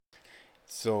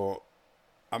So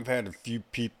I've had a few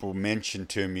people mention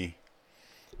to me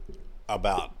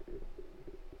about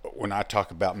when I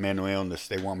talk about mental illness,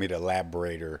 they want me to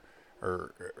elaborate or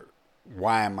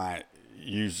why am I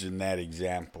using that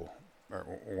example?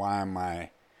 Or why am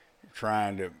I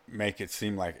trying to make it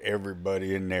seem like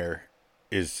everybody in there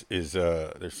is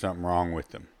there's something wrong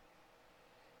with them?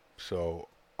 So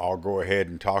I'll go ahead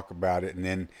and talk about it, and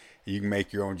then you can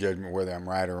make your own judgment whether I'm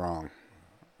right or wrong.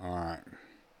 All right.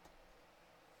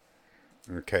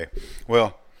 Okay.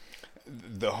 Well,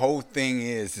 the whole thing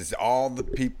is all the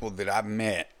people that I've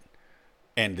met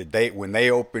and that they when they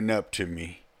open up to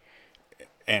me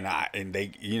and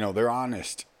they they're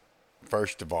honest.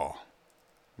 First of all,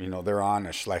 they're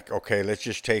honest. Like, okay, let's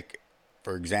just take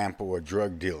for example a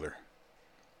drug dealer.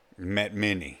 Met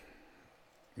many.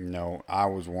 I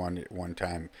was one at one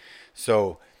time.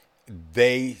 So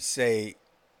they say,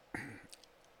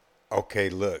 okay,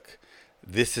 look,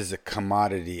 this is a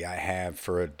commodity I have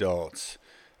for adults.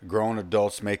 Grown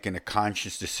adults making a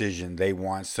conscious decision. They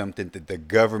want something that the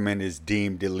government is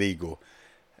deemed illegal.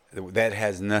 That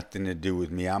has nothing to do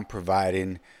with me. I'm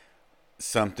providing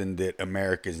something that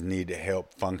Americans need to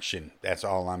help function. That's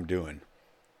all I'm doing.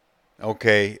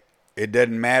 Okay, it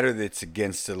doesn't matter that it's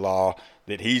against the law,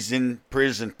 that he's in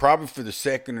prison probably for the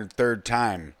second or third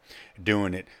time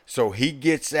doing it. So he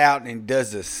gets out and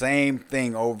does the same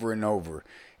thing over and over.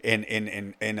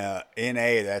 In NA,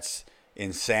 that's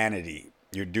insanity.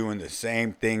 You're doing the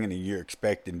same thing and you're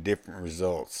expecting different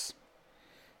results.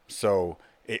 So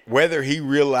whether he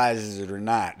realizes it or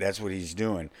not, that's what he's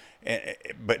doing.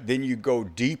 But then you go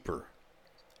deeper.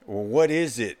 Well, what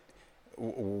is it?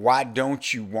 Why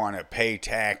don't you want to pay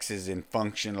taxes and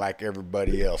function like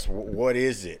everybody else? What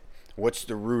is it? What's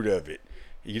the root of it?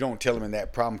 You don't tell him in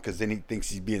that problem because then he thinks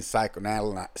he's being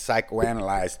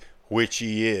psychoanalyzed, which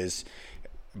he is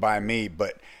by me.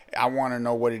 But I want to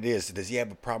know what it is. Does he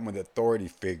have a problem with authority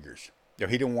figures?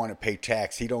 He don't want to pay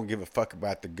tax. He don't give a fuck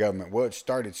about the government. Well, it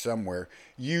started somewhere.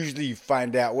 Usually you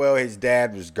find out, well, his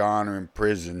dad was gone or in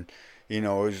prison. It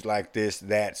was like this,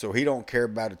 that. So he don't care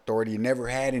about authority. He never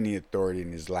had any authority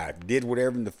in his life. Did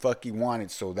whatever the fuck he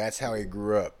wanted. So that's how he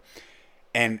grew up.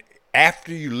 And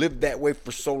after you live that way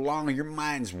for so long, your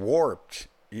mind's warped.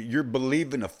 You're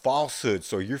believing a falsehood.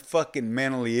 So you're fucking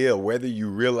mentally ill, whether you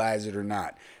realize it or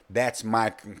not. That's my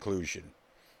conclusion.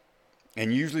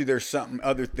 And usually there's something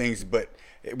other things, but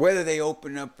whether they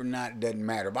open up or not, it doesn't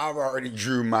matter. But I've already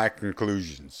drew my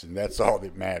conclusions, and that's all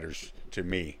that matters to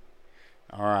me.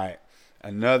 All right.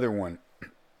 Another one.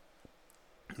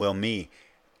 Well, me.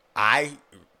 I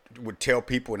would tell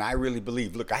people, and I really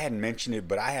believe, look, I hadn't mentioned it,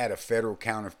 but I had a federal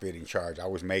counterfeiting charge. I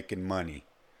was making money,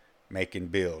 making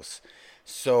bills.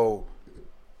 So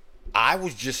I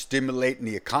was just stimulating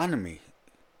the economy.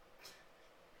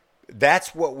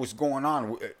 That's what was going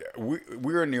on. We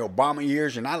were in the Obama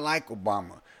years, and I like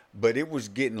Obama, but it was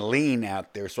getting lean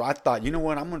out there. So I thought, you know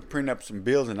what? I'm going to print up some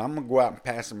bills, and I'm going to go out and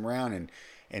pass them around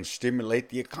and stimulate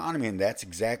the economy. And that's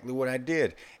exactly what I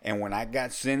did. And when I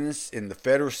got sentenced in the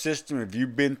federal system, if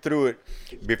you've been through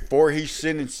it, before he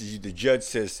sentences you, the judge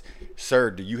says,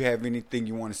 sir, do you have anything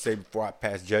you want to say before I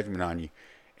pass judgment on you?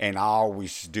 And I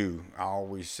always do. I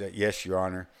always say, yes, Your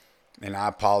Honor. And I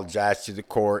apologize to the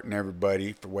court and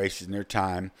everybody for wasting their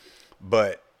time.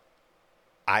 But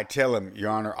I tell him, Your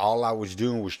Honor, all I was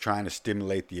doing was trying to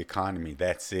stimulate the economy.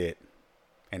 That's it.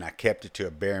 And I kept it to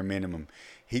a bare minimum.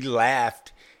 He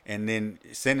laughed and then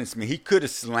sentenced me. He could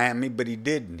have slammed me, but he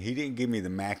didn't. He didn't give me the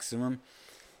maximum.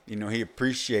 He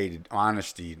appreciated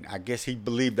honesty. I guess he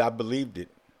believed I believed it.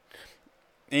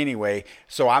 Anyway,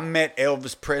 so I met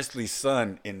Elvis Presley's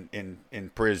son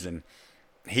in prison.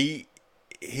 He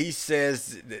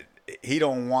says that he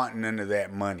don't want none of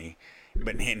that money.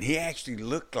 But and he actually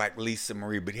looked like Lisa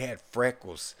Marie, but he had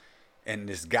freckles. And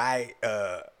this guy,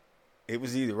 it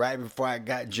was either right before I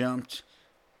got jumped.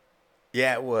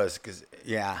 Yeah, it was.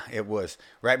 It was.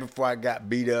 Right before I got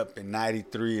beat up in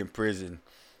 93 in prison.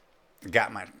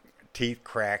 Got my teeth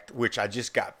cracked, which I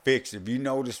just got fixed. If you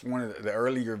noticed one of the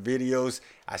earlier videos,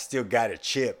 I still got a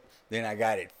chip. Then I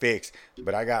got it fixed.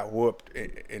 But I got whooped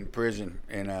in prison.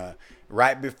 And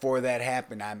right before that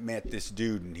happened, I met this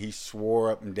dude, and he swore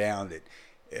up and down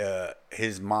that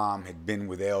his mom had been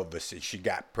with Elvis and she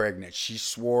got pregnant. She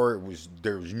swore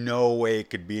there was no way it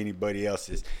could be anybody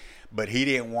else's. But he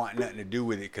didn't want nothing to do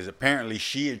with it because apparently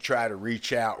she had tried to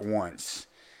reach out once,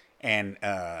 and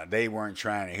they weren't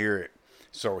trying to hear it.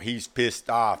 So he's pissed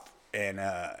off, and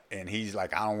he's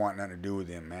like, I don't want nothing to do with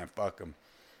him, man. Fuck him.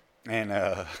 And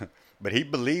but he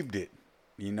believed it,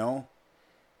 you know.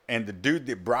 And the dude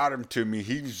that brought him to me,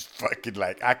 he was fucking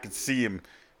like, I could see him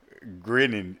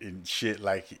grinning and shit.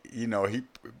 Like, you know,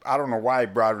 I don't know why he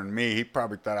brought him to me. He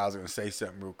probably thought I was going to say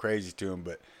something real crazy to him.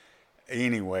 But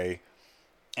anyway,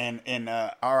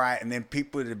 all right. And then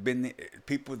people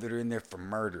that are in there for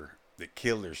murder, the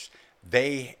killers,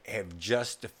 they have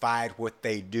justified what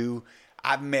they do.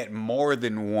 I've met more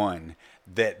than one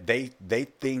that they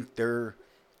think they're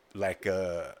like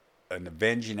an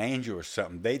avenging angel or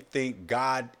something. They think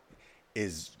God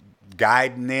is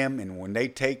guiding them, and when they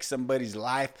take somebody's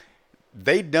life,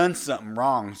 they done something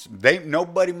wrong.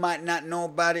 Nobody might not know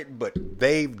about it, but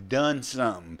they've done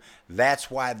something. That's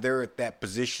why they're at that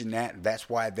position. That's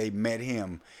why they met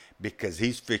him, because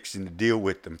he's fixing to deal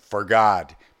with them for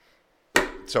God.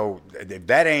 So if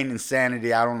that ain't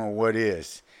insanity, I don't know what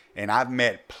is. And I've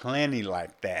met plenty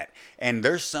like that. And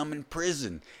there's some in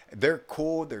prison. They're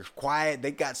cool. They're quiet.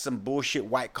 They got some bullshit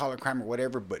white collar crime or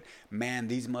whatever. But man,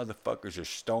 these motherfuckers are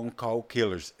stone cold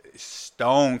killers.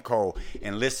 Stone cold.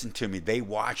 And listen to me. They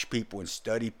watch people and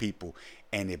study people.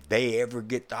 And if they ever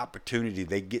get the opportunity,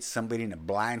 they get somebody in a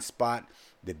blind spot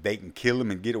that they can kill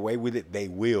them and get away with it, they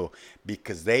will.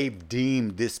 Because they've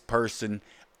deemed this person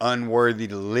unworthy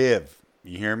to live.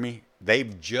 You hear me?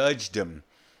 They've judged them.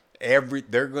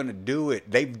 They're going to do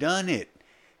it. They've done it.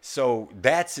 So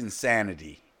that's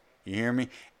insanity. You hear me?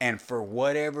 And for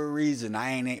whatever reason,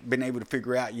 I ain't been able to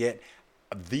figure out yet,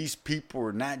 these people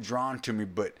are not drawn to me,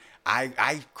 but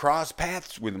I cross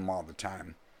paths with them all the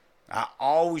time. I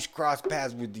always cross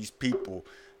paths with these people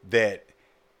that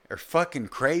are fucking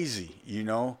crazy, you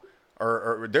know?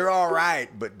 Or they're all right,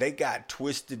 but they got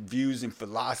twisted views and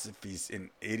philosophies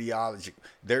and ideology.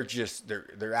 They're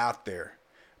out there.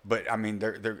 But I mean,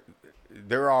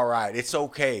 they're all right. It's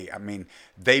okay. I mean,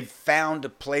 they've found a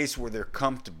place where they're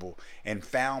comfortable and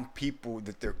found people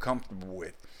that they're comfortable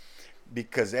with.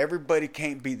 Because everybody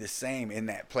can't be the same in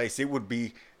that place. It would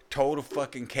be total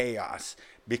fucking chaos.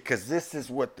 Because this is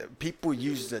what people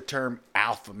use the term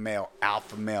alpha male.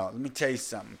 Alpha male. Let me tell you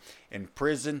something. In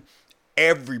prison,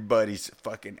 everybody's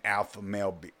fucking alpha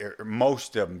male, or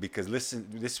most of them, because listen,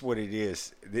 this is what it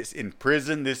is. This in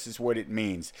prison, this is what it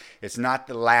means. It's not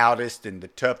the loudest and the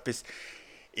toughest.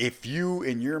 If you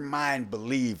in your mind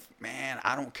believe, man,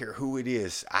 I don't care who it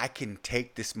is, I can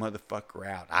take this motherfucker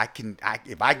out.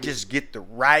 If I just get the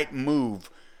right move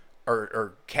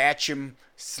or catch him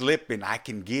slipping, I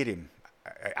can get him.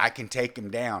 I can take him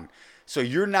down. So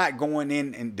you're not going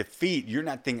in defeat. You're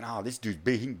not thinking, oh, this dude's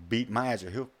big, he can beat my ass or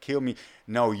he'll kill me.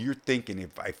 No, you're thinking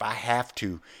if I have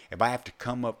to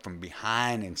come up from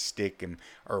behind and stick him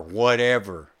or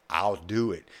whatever, I'll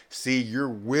do it. See, you're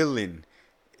willing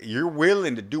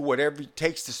to do whatever it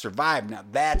takes to survive. Now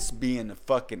that's being a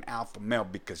fucking alpha male,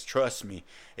 because trust me,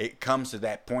 it comes to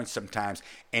that point sometimes.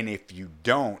 And if you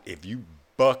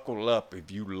buckle up,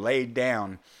 if you lay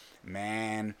down,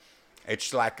 man,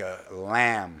 it's like a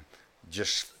lamb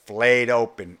just flayed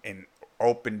open and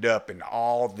opened up, and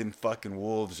all them fucking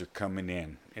wolves are coming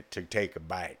in to take a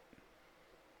bite.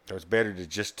 So it's better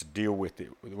to deal with it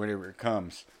whenever it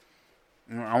comes.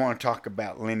 I want to talk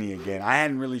about Lenny again. I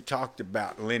hadn't really talked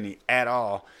about Lenny at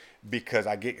all because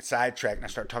I get sidetracked and I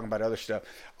start talking about other stuff.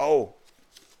 Oh,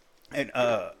 and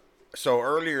so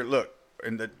earlier, look,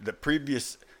 in the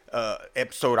previous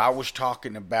episode, I was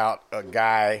talking about a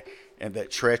guy and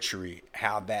that treachery,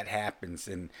 how that happens,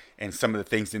 and some of the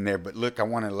things in there. But look, I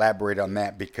want to elaborate on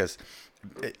that because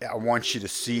I want you to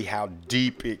see how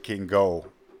deep it can go.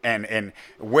 And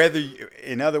whether,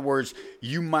 in other words,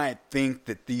 you might think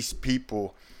that these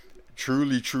people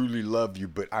truly, truly love you,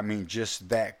 but I mean, just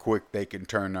that quick they can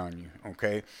turn on you,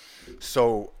 okay?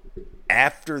 So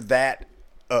after that,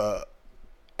 that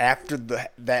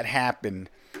happened,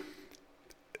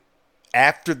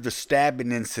 after the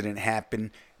stabbing incident happened,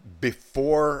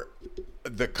 before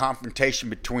the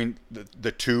confrontation between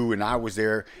the two, and I was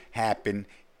there, happened,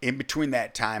 in between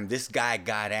that time, this guy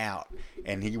got out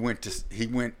and he's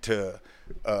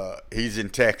in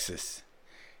Texas,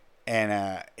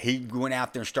 and he went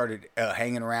out there and started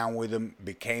hanging around with him,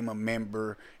 became a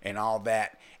member and all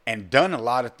that, and done a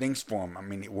lot of things for him. I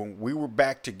mean, when we were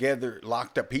back together,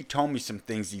 locked up, he told me some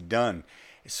things he'd done.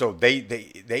 So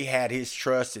they had his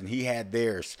trust and he had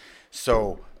theirs.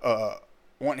 So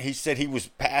he said he was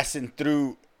passing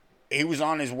through, he was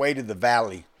on his way to the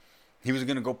valley. He was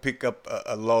going to go pick up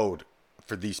a load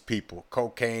for these people,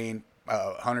 cocaine,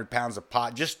 100 pounds of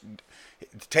pot, just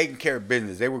taking care of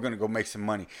business. They were going to go make some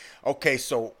money. Okay,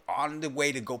 so on the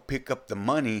way to go pick up the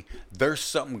money, there's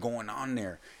something going on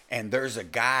there. And there's a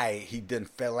guy, he done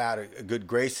fell out of good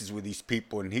graces with these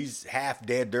people, and he's half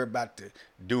dead. They're about to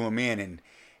do him in. And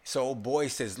so old boy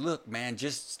says, look, man,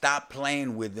 just stop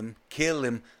playing with him, kill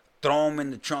him. throw him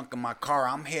in the trunk of my car.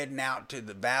 I'm heading out to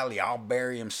the valley. I'll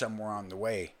bury him somewhere on the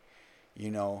way.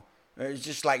 You know, it's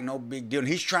just like no big deal. And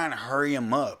he's trying to hurry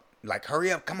him up. Like,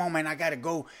 hurry up. Come on, man. I got to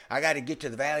go. I got to get to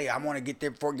the valley. I want to get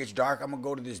there before it gets dark. I'm going to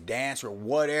go to this dance or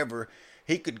whatever.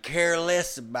 He could care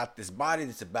less about this body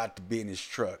that's about to be in his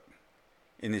truck,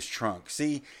 in his trunk.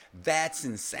 See, that's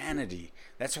insanity.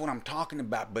 That's what I'm talking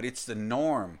about, but it's the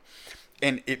norm.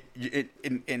 And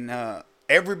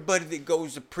everybody that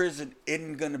goes to prison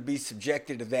isn't going to be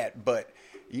subjected to that, but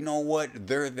you know what?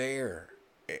 They're there,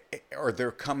 or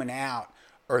they're coming out,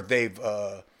 or they've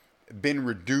been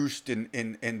reduced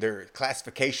in their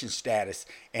classification status,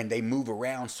 and they move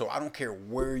around. So I don't care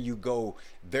where you go,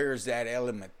 there's that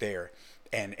element there.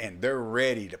 And they're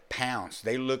ready to pounce.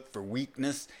 They look for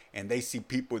weakness, and they see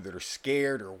people that are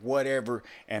scared or whatever,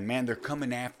 and man, they're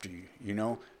coming after you. You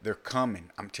know, they're coming.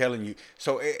 I'm telling you.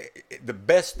 So the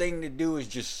best thing to do is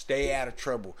just stay out of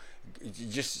trouble.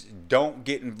 Just don't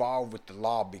get involved with the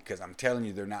law, because I'm telling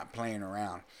you, they're not playing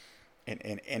around.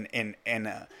 And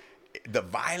the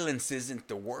violence isn't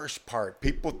the worst part.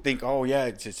 People think, oh yeah,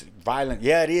 it's just violent.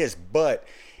 Yeah, it is, but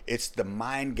it's the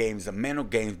mind games, the mental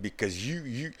games, because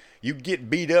you get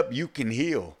beat up, you can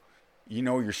heal. You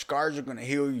know, your scars are going to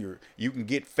heal. You can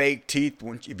get fake teeth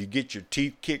if you get your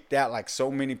teeth kicked out, like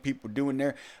so many people do in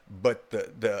there. But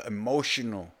the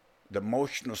emotional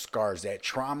scars, that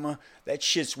trauma, that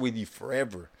shit's with you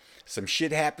forever. Some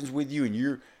shit happens with you, and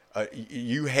you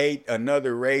hate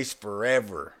another race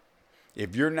forever.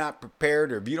 If you're not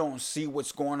prepared, or if you don't see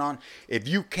what's going on, if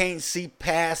you can't see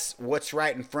past what's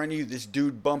right in front of you, this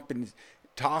dude bumping,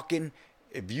 talking,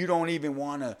 if you don't even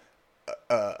want to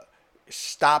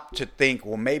stop to think,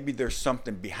 well, maybe there's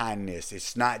something behind this.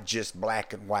 It's not just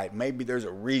black and white. Maybe there's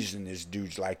a reason this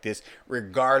dude's like this,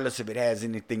 regardless if it has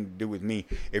anything to do with me.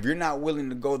 If you're not willing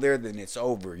to go there, then it's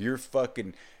over. You're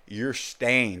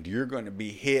stained. You're going to be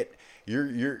hit.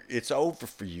 It's over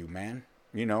for you, man.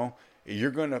 You know,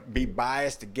 you're going to be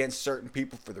biased against certain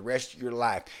people for the rest of your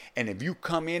life. And if you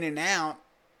come in and out,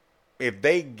 if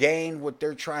they gain what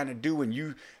they're trying to do and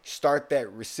you start that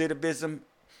recidivism,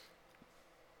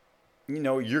 you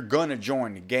know, you're going to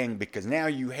join the gang, because now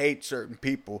you hate certain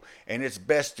people, and it's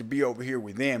best to be over here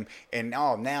with them. And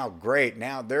oh, now great.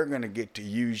 Now they're going to get to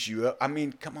use you up. I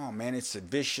mean, come on, man. It's a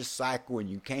vicious cycle, and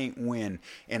you can't win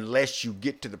unless you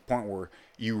get to the point where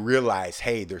you realize,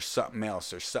 hey, there's something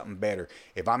else. There's something better.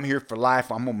 If I'm here for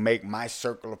life, I'm going to make my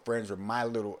circle of friends or my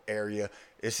little area,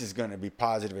 this is going to be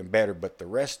positive and better. But the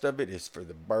rest of it is for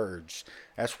the birds.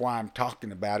 That's why I'm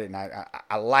talking about it. And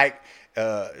I like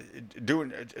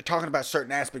talking about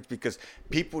certain aspects, because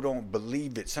people don't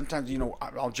believe it. Sometimes, you know,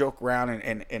 I'll joke around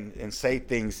and say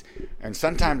things. And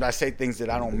sometimes I say things that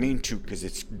I don't mean to, because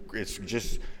it's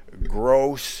just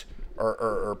gross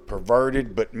or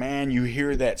perverted. But man, you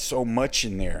hear that so much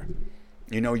in there.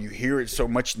 You know, you hear it so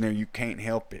much in there, you can't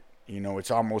help it. You know, it's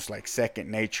almost like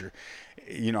second nature.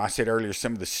 You know, I said earlier,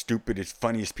 some of the stupidest,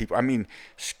 funniest people. I mean,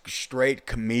 straight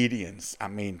comedians. I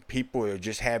mean, people that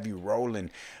just have you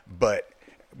rolling. But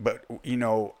you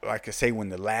know, like I say, when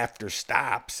the laughter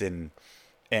stops and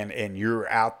you're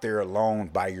out there alone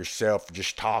by yourself,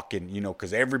 just talking, you know,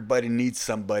 because everybody needs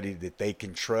somebody that they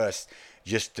can trust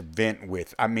just to vent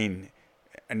with. I mean,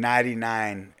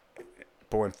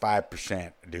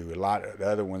 99.5% do. A lot of the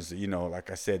other ones, you know,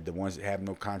 like I said, the ones that have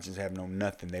no conscience, have no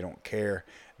nothing, they don't care,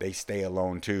 they stay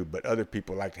alone too. But other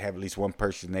people like to have at least one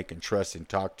person they can trust and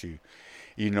talk to.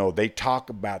 You know, they talk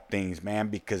about things, man,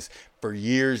 because for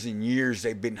years and years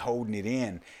they've been holding it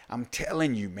in. I'm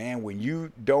telling you, man, when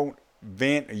you don't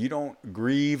vent, or you don't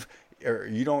grieve, or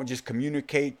you don't just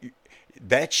communicate,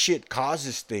 that shit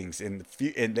causes things, and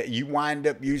that you wind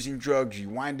up using drugs, you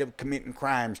wind up committing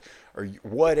crimes or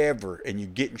whatever, and you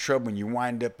get in trouble, and you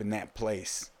wind up in that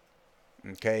place.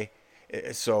 Okay,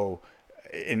 so.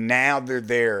 And now they're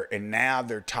there, and now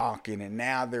they're talking, and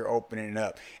now they're opening it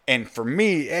up. And for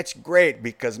me, that's great,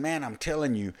 because, man, I'm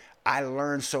telling you, I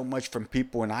learned so much from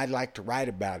people, and I like to write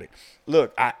about it.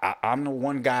 Look, I'm the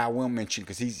one guy I will mention,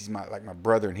 because he's my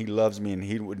brother, and he loves me, and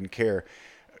he wouldn't care.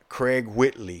 Craig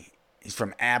Whitley, he's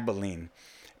from Abilene.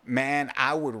 Man,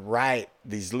 I would write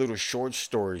these little short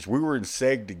stories. We were in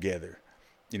SEG together.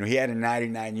 You know, he had a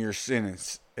 99-year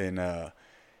sentence, and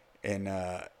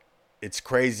it's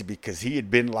crazy, because he had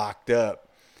been locked up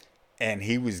and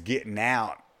he was getting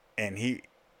out, and he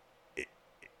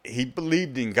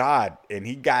believed in God, and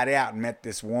he got out and met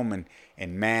this woman,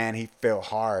 and man, he fell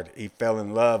hard. He fell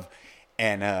in love,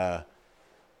 and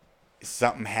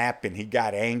something happened. He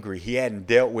got angry. He hadn't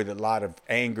dealt with a lot of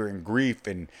anger and grief,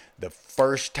 and the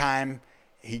first time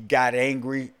he got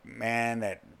angry, man,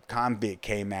 that convict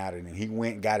came out, and he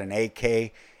went and got an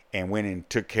AK, and went and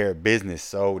took care of business.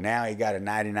 So now he got a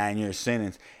 99-year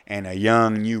sentence and a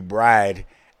young new bride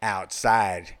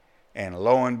outside. And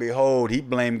lo and behold, he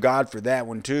blamed God for that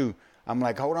one too. I'm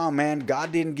like, hold on, man.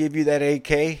 God didn't give you that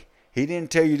AK. He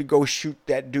didn't tell you to go shoot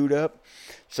that dude up.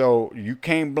 So you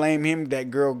can't blame him.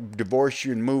 That girl divorced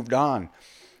you and moved on.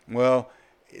 Well,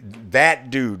 that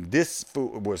dude, this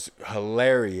fool was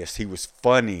hilarious. He was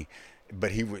funny,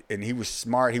 but he was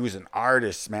smart. He was an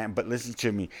artist, man. But listen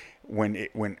to me, when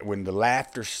the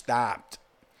laughter stopped,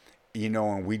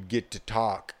 and we'd get to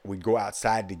talk, we'd go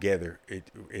outside together.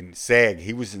 In Seg,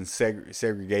 he was in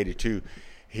segregated too.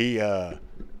 He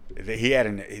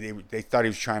they thought he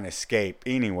was trying to escape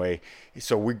anyway.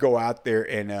 So we go out there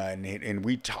and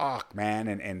we talk, man,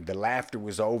 and the laughter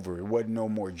was over. It wasn't no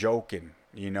more joking,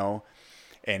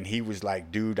 And he was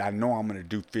like, dude, I know I'm going to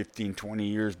do 15, 20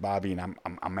 years, Bobby, and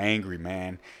I'm angry,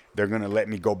 man. They're going to let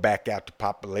me go back out to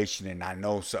population, and I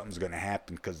know something's going to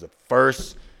happen because the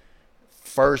first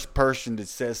person that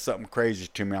says something crazy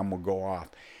to me, I'm going to go off.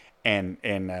 And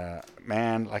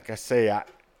man, like I say,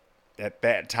 at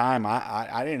that time,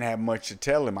 I didn't have much to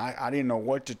tell him. I didn't know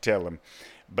what to tell him.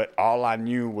 But all I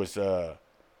knew was that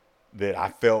I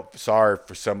felt sorry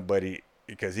for somebody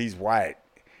because he's white.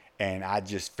 And I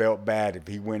just felt bad if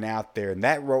he went out there. And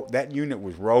that unit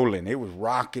was rolling. It was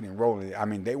rocking and rolling. I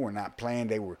mean, they were not playing.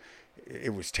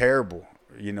 It was terrible.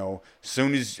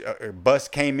 Soon as a bus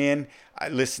came in,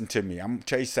 listen to me. I'm going to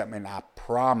tell you something, and I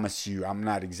promise you, I'm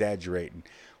not exaggerating.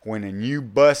 When a new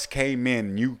bus came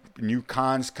in, new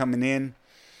cons coming in,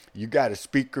 you got a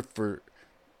speaker for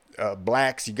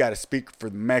blacks, you got a speaker for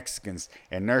the Mexicans,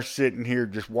 and they're sitting here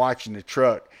just watching the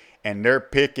truck, and they're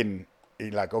picking,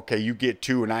 like, okay, you get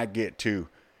two and I get two.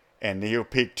 And he'll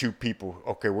pick two people.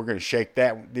 Okay, we're going to shake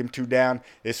them two down.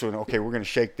 This one, okay, we're going to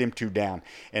shake them two down.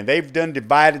 And they've done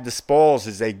divided the spoils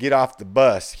as they get off the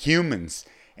bus, humans.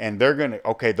 And they're going to,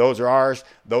 okay, those are ours.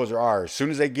 As soon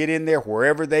as they get in there,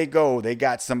 wherever they go, they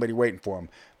got somebody waiting for them.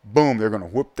 Boom, they're going to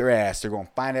whoop their ass. They're going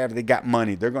to find out if they got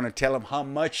money. They're going to tell them how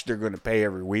much they're going to pay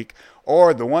every week.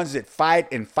 Or the ones that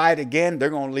fight again,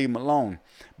 they're going to leave them alone.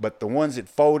 But the ones that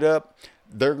fold up,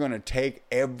 they're going to take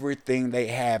everything they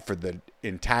have for the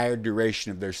entire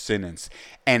duration of their sentence.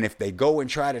 And if they go and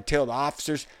try to tell the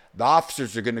officers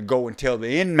are going to go and tell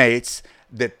the inmates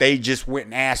that they just went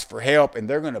and asked for help, and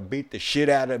they're going to beat the shit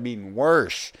out of them even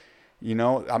worse.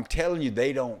 I'm telling you,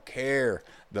 they don't care.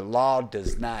 The law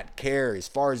does not care. As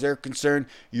far as they're concerned,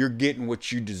 you're getting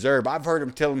what you deserve. I've heard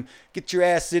them tell them, get your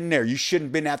ass in there. You shouldn't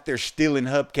have been out there stealing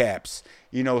hubcaps.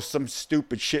 Some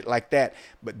stupid shit like that.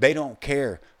 But they don't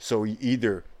care. So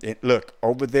look,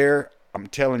 over there, I'm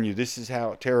telling you, this is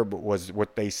how terrible it was,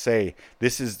 what they say.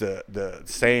 This is the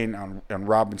saying on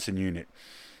Robinson Unit.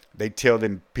 They tell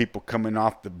them people coming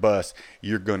off the bus,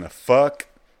 you're going to fuck,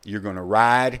 you're going to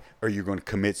ride, or you're going to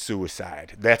commit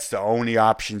suicide. That's the only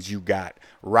options you got.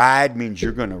 Ride means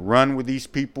you're going to run with these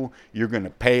people. You're going to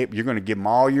pay. You're going to give them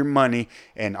all your money,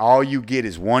 and all you get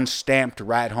is one stamp to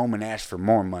ride home and ask for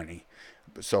more money.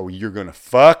 So you're going to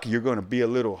fuck. You're going to be a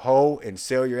little hoe and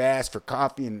sell your ass for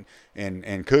coffee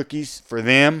and cookies for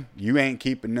them. You ain't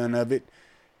keeping none of it.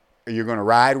 You're going to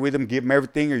ride with them, give them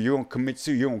everything, or you're going to commit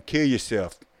suicide. You're going to kill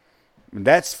yourself.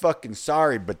 That's fucking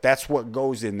sorry, but that's what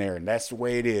goes in there, and that's the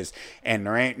way it is. And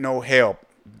there ain't no help.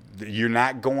 You're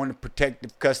not going to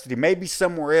protective custody, maybe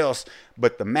somewhere else,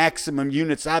 but the maximum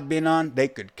units I've been on, they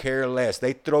could care less.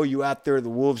 They throw you out there to the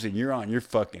wolves, and you're on your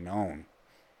fucking own.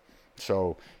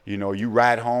 So, you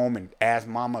ride home and ask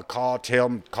mama, call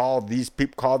these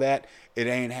people, call that. It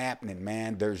ain't happening,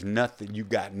 man. There's nothing. You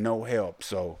got no help.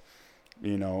 So,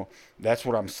 that's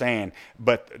what I'm saying.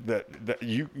 But when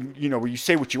you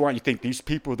say what you want, you think these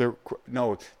people,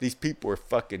 these people are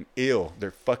fucking ill. They're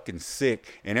fucking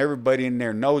sick, and everybody in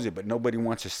there knows it, but nobody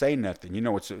wants to say nothing.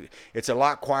 It's a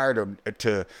lot quieter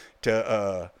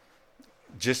to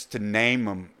just to name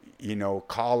them.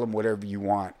 Call them whatever you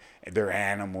want. They're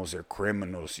animals. They're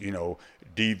criminals.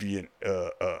 Deviant.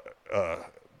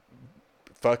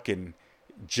 Fucking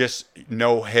just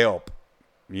no help.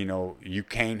 You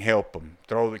can't help them.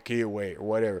 Throw the key away or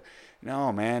whatever.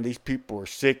 No, man, these people are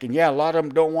sick. And yeah, a lot of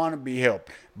them don't want to be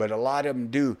helped, but a lot of them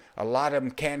do. A lot of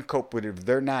them can cope with it if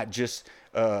they're not just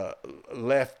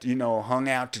left, hung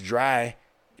out to dry.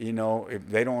 If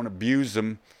they don't abuse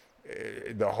them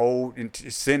the whole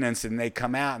sentence and they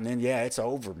come out and then, yeah, it's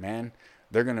over, man.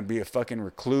 They're going to be a fucking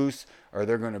recluse, or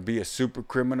they're going to be a super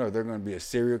criminal, or they're going to be a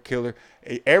serial killer.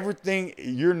 Everything,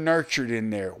 you're nurtured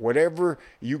in there. Whatever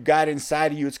you got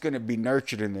inside of you, it's going to be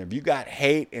nurtured in there. If you got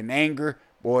hate and anger,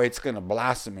 boy, it's going to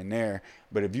blossom in there.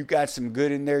 But if you got some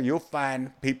good in there, you'll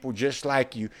find people just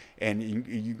like you, and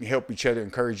you can help each other,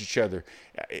 encourage each other.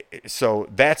 So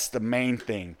that's the main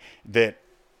thing, that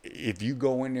if you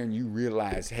go in there and you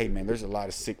realize, hey man, there's a lot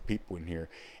of sick people in here,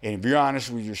 and if you're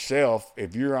honest with yourself,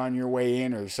 if you're on your way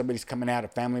in or somebody's coming out, a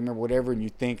family member, whatever, and you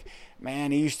think,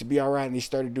 man, he used to be all right and he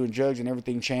started doing drugs and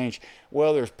everything changed,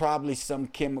 well, there's probably some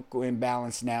chemical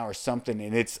imbalance now or something,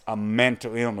 and it's a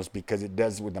mental illness because it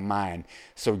does with the mind.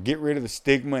 So get rid of the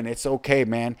stigma, and it's okay,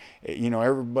 man.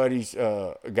 Everybody's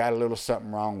got a little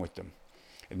something wrong with them.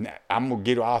 I'm gonna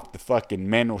get off the fucking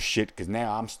mental shit because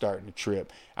now I'm starting to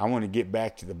trip. I want to get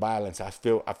back to the violence. I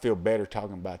feel better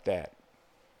talking about that.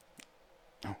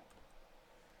 Oh,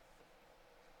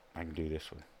 I can do this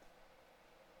one.